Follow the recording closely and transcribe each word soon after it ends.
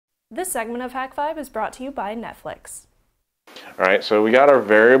This segment of Hak5 is brought to you by Netflix. All right, so we got our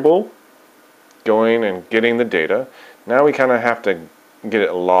variable going and getting the data. Now we kind of have to get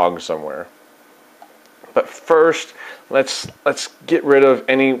it logged somewhere. But first, let's get rid of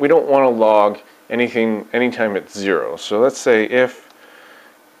any, we don't want to log anything anytime it's 0. So let's say if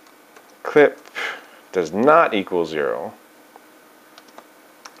clip does not equal 0,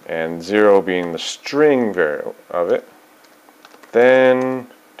 and 0 being the string variable of it, then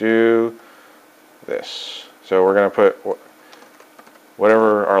do this. So we're going to put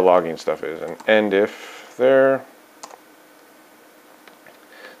whatever our logging stuff is, and end if there.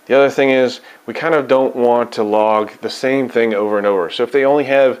 The other thing is we kind of don't want to log the same thing over and over. So if they only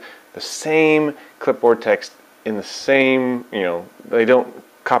have the same clipboard text in the same, they don't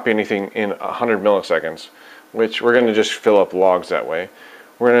copy anything in 100 milliseconds, which we're going to just fill up logs that way.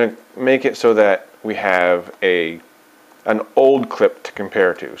 We're going to make it so that we have an old clip to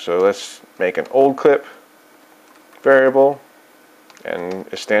compare to. So let's make an old clip variable and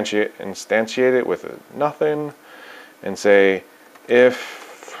instantiate it with a nothing, and say if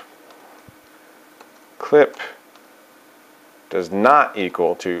clip does not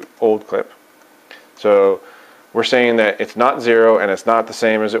equal to old clip. So we're saying that it's not 0 and it's not the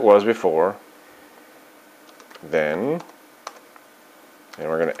same as it was before. Then, and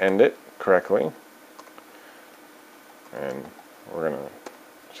we're going to end it correctly. And we're going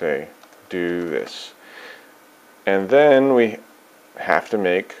to say do this. And then we have to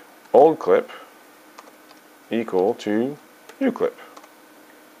make old clip equal to new clip.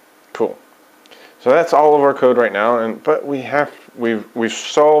 Cool. So that's all of our code right now, but we've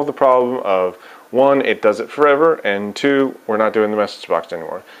solved the problem of 1, it does it forever, and 2, we're not doing the message box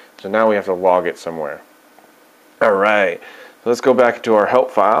anymore. So now we have to log it somewhere. All right, so let's go back to our help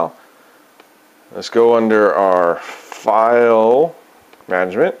file. Let's go under our file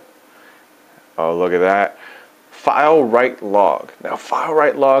management. Oh, look at that. File write log. Now, file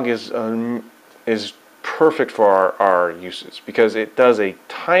write log is perfect for our uses because it does a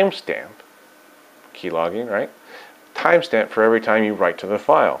timestamp. Keylogging, right? Timestamp for every time you write to the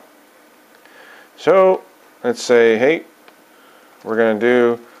file. So let's say, hey, we're going to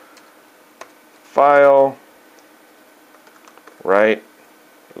do file write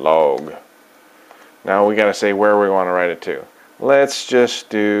log. Now we got to say where we want to write it to. Let's just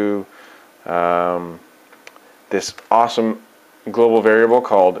do this awesome global variable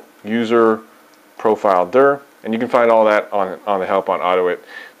called user profile dir, and you can find all that on the help on AutoIt.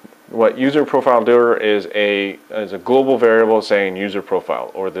 What user profile dir is a global variable saying user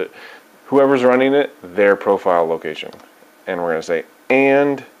profile, or whoever's running it, their profile location. And we're going to say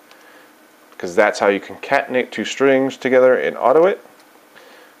and, because that's how you concatenate two strings together in AutoIt.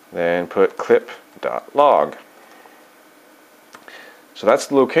 Then put clip.log. So that's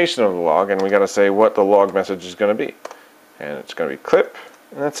the location of the log, and we got to say what the log message is going to be. And it's going to be clip,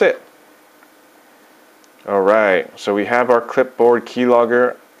 and that's it. All right, so we have our clipboard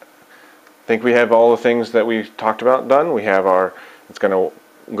keylogger. I think we have all the things that we talked about done. We have it's going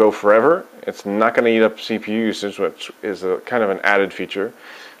to go forever. It's not going to eat up CPU usage, which is kind of an added feature.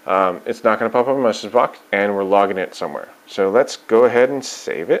 It's not going to pop up a message box, and we're logging it somewhere. So let's go ahead and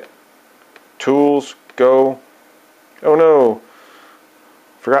save it. Tools, go. Oh no,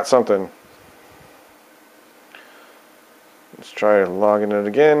 forgot something. Let's try logging it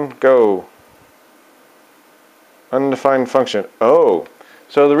again. Go. Undefined function. Oh,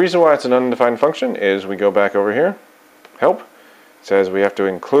 so the reason why it's an undefined function is we go back over here. Help. It says we have to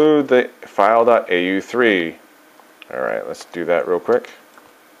include the file.au3. All right, let's do that real quick.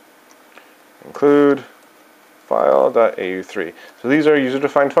 Include file.au3. So these are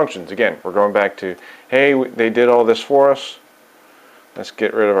user-defined functions. Again, we're going back to, hey, they did all this for us. Let's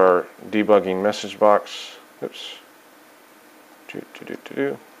get rid of our debugging message box. Oops.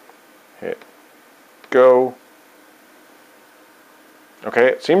 Hit go. Okay,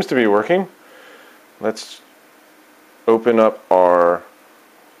 it seems to be working. Let's open up our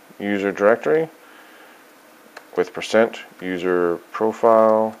user directory with %user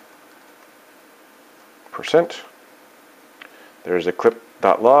profile %. There's a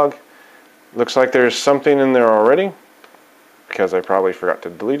clip.log. Looks like there's something in there already because I probably forgot to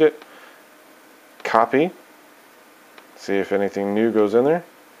delete it. Copy. See if anything new goes in there.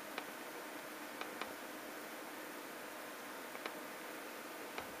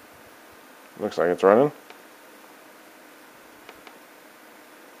 Looks like it's running.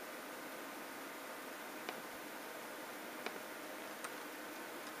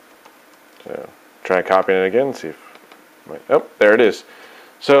 So try copying it again, see if, oh, there it is.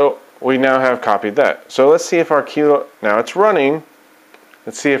 So we now have copied that. So let's see if our key, now it's running,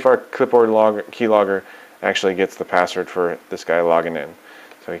 Let's see if our clipboard keylogger actually gets the password for this guy logging in.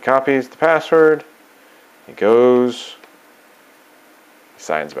 So he copies the password, he goes, he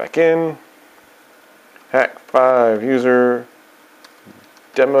signs back in, Hak5 user,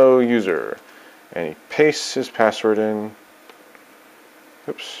 demo user, and he pastes his password in.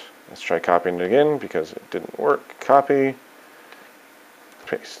 Oops, let's try copying it again because it didn't work. Copy,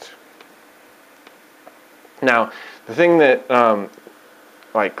 paste. Now, the thing that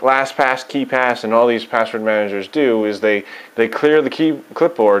like LastPass, KeePass, and all these password managers do is they clear the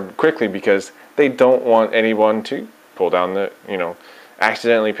clipboard quickly because they don't want anyone to pull down the,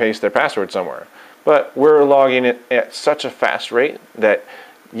 accidentally paste their password somewhere. But we're logging it at such a fast rate that,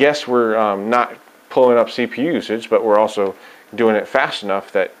 yes, we're not pulling up CPU usage, but we're also doing it fast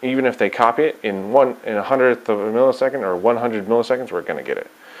enough that even if they copy it in a hundredth of a millisecond or 100 milliseconds, we're going to get it.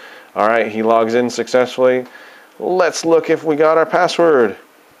 All right, he logs in successfully. Let's look if we got our password.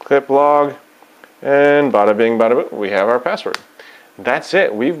 Clip log, and bada bing, bada boom, we have our password. That's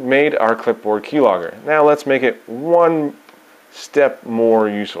it. We've made our clipboard keylogger. Now let's make it one step more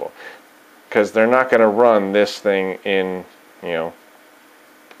useful, because they're not going to run this thing in,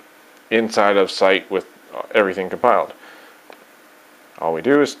 inside of site with everything compiled. All we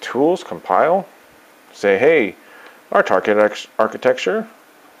do is tools, compile, say, hey, our target architecture,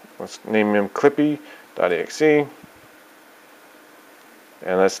 let's name him clippy.exe,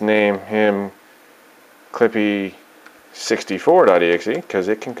 and let's name him clippy64.exe because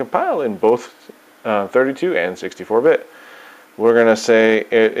it can compile in both 32 and 64-bit. We're going to say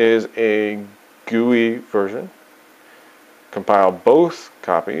it is a GUI version. Compile both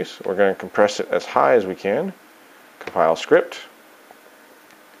copies. We're going to compress it as high as we can. Compile script.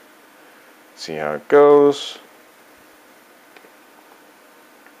 See how it goes.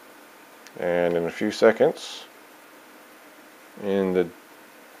 And in a few seconds, in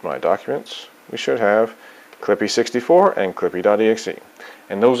my documents, we should have clippy64 and clippy.exe.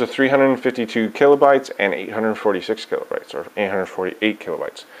 And those are 352 kilobytes and 846 kilobytes, or 848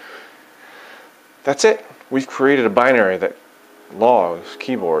 kilobytes. That's it. We've created a binary that logs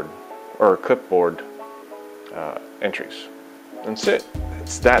keyboard or clipboard entries. That's it.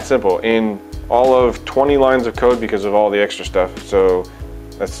 It's that simple in all of 20 lines of code because of all the extra stuff. So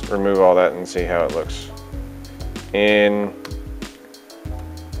let's remove all that and see how it looks. In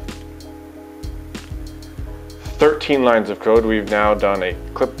 13 lines of code, we've now done a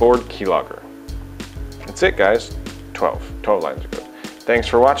clipboard keylogger. That's it, guys. 12 lines of code. Thanks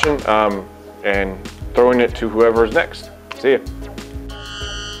for watching and throwing it to whoever's next. See ya.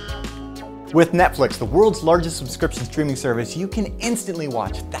 With Netflix, the world's largest subscription streaming service, you can instantly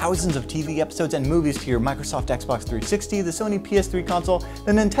watch thousands of TV episodes and movies to your Microsoft Xbox 360, the Sony PS3 console,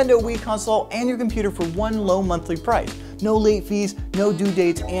 the Nintendo Wii console, and your computer for one low monthly price. No late fees, no due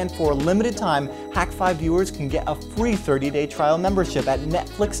dates, and for a limited time, Hak5 viewers can get a free 30-day trial membership at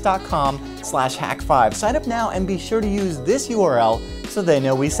netflix.com/Hak5. Sign up now and be sure to use this URL so they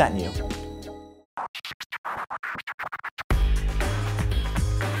know we sent you.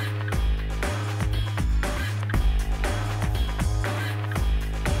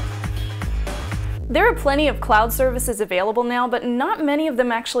 There are plenty of cloud services available now, but not many of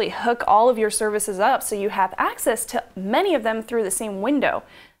them actually hook all of your services up so you have access to many of them through the same window.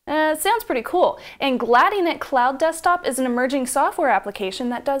 It sounds pretty cool. And Gladinet Cloud Desktop is an emerging software application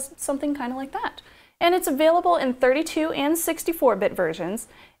that does something kind of like that. And it's available in 32 and 64-bit versions,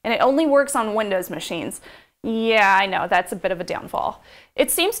 and it only works on Windows machines. Yeah, I know, that's a bit of a downfall. It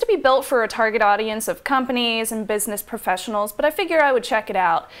seems to be built for a target audience of companies and business professionals, but I figure I would check it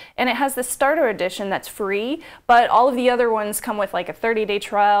out. And it has the starter edition that's free, but all of the other ones come with like a 30-day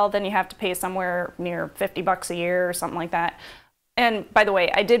trial, then you have to pay somewhere near $50 a year or something like that. And by the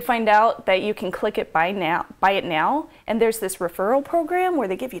way, I did find out that you can click it buy it now, and there's this referral program where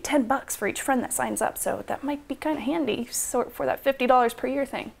they give you $10 for each friend that signs up, so that might be kind of handy for that $50 per year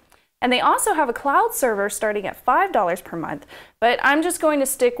thing. And they also have a cloud server starting at $5 per month, but I'm just going to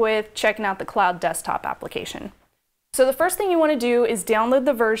stick with checking out the cloud desktop application. So the first thing you want to do is download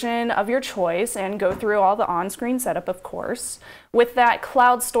the version of your choice and go through all the on-screen setup, of course. With that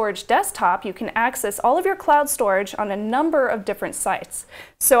cloud storage desktop, you can access all of your cloud storage on a number of different sites.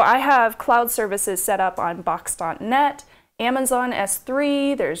 So I have cloud services set up on box.net, Amazon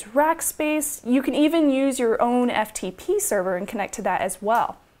S3, there's Rackspace. You can even use your own FTP server and connect to that as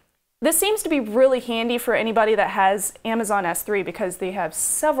well. This seems to be really handy for anybody that has Amazon S3 because they have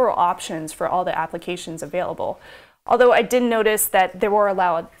several options for all the applications available. Although I did notice that there were a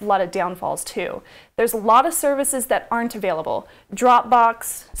lot of downfalls too. There's a lot of services that aren't available.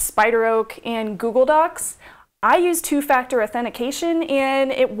 Dropbox, SpiderOak, and Google Docs. I use two-factor authentication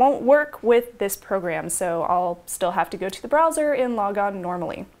and it won't work with this program, so I'll still have to go to the browser and log on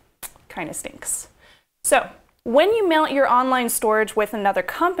normally. Kind of stinks. So when you mount your online storage with another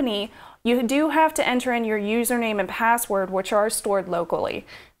company, you do have to enter in your username and password, which are stored locally.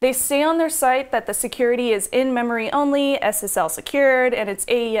 They say on their site that the security is in-memory only, SSL secured, and it's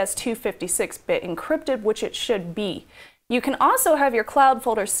AES 256-bit encrypted, which it should be. You can also have your cloud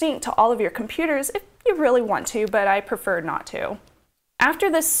folder synced to all of your computers if you really want to, but I prefer not to.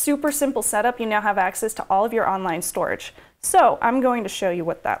 After this super simple setup, you now have access to all of your online storage. So I'm going to show you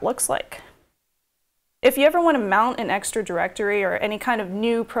what that looks like. If you ever want to mount an extra directory or any kind of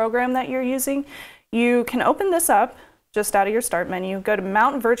new program that you're using, you can open this up just out of your start menu, go to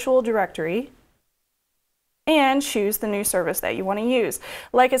Mount Virtual Directory, and choose the new service that you want to use.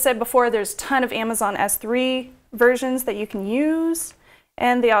 Like I said before, there's a ton of Amazon S3 versions that you can use,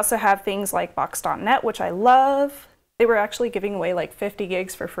 and they also have things like Box.net, which I love. They were actually giving away like 50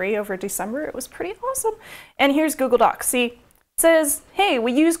 gigs for free over December. It was pretty awesome. And here's Google Docs. See, says, hey,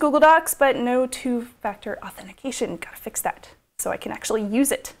 we use Google Docs, but no two-factor authentication. Gotta fix that so I can actually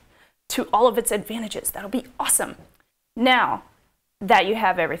use it to all of its advantages. That'll be awesome. Now that you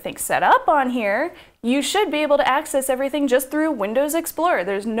have everything set up on here, you should be able to access everything just through Windows Explorer.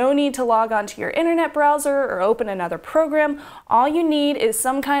 There's no need to log on to your internet browser or open another program. All you need is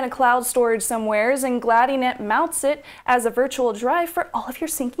some kind of cloud storage somewheres, and GladyNet mounts it as a virtual drive for all of your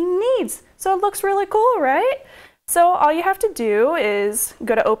syncing needs. So it looks really cool, right? So all you have to do is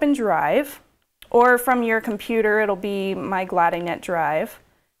go to Open Drive, or from your computer, it'll be my GladyNet drive.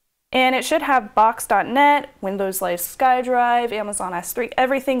 And it should have Box.net, Windows Live SkyDrive, Amazon S3,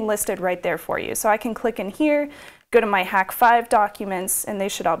 everything listed right there for you. So I can click in here, go to my Hak5 documents, and they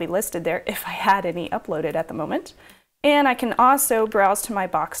should all be listed there if I had any uploaded at the moment. And I can also browse to my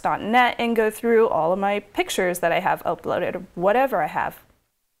Box.net and go through all of my pictures that I have uploaded, whatever I have.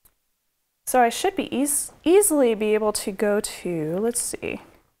 So I should be easily be able to go to, let's see.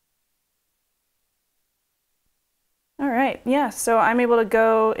 All right, yeah, so I'm able to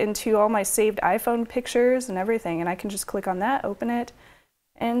go into all my saved iPhone pictures and everything, and I can just click on that, open it,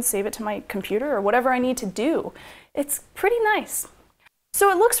 and save it to my computer or whatever I need to do. It's pretty nice. So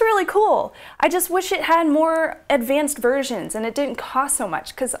it looks really cool. I just wish it had more advanced versions and it didn't cost so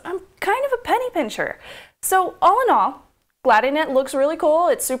much, because I'm kind of a penny pincher. So all in all, GladyNet looks really cool.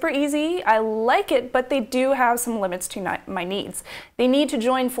 It's super easy. I like it, but they do have some limits to my needs. They need to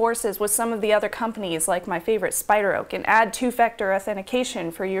join forces with some of the other companies, like my favorite SpiderOak, and add two-factor authentication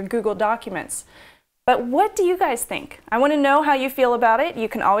for your Google documents. But what do you guys think? I want to know how you feel about it. You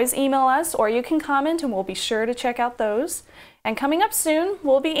can always email us, or you can comment, and we'll be sure to check out those. And coming up soon,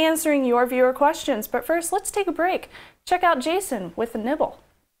 we'll be answering your viewer questions. But first, let's take a break. Check out Jason with the nibble.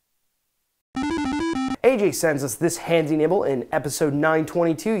 AJ sends us this handy nibble in episode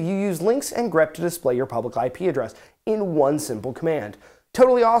 922. You use links and grep to display your public IP address in one simple command.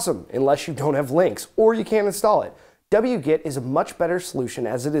 Totally awesome, unless you don't have links or you can't install it. wget is a much better solution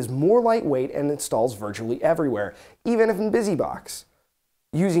as it is more lightweight and installs virtually everywhere, even if in BusyBox.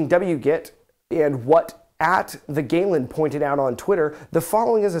 Using wget and what @thegalen pointed out on Twitter, the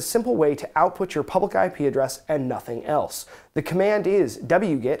following is a simple way to output your public IP address and nothing else. The command is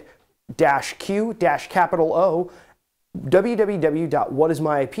wget -q-O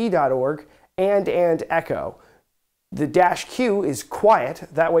www.whatismyip.org and echo. The -q is quiet,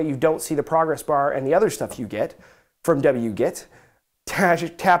 that way you don't see the progress bar and the other stuff you get from wget.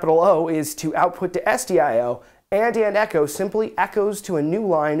 -O is to output to SDIO, and echo simply echoes to a new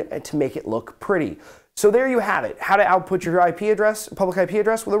line to make it look pretty. So there you have it, how to output your IP address, public IP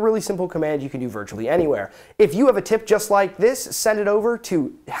address, with a really simple command you can do virtually anywhere. If you have a tip just like this, send it over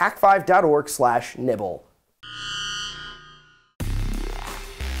to hak5.org/nibble.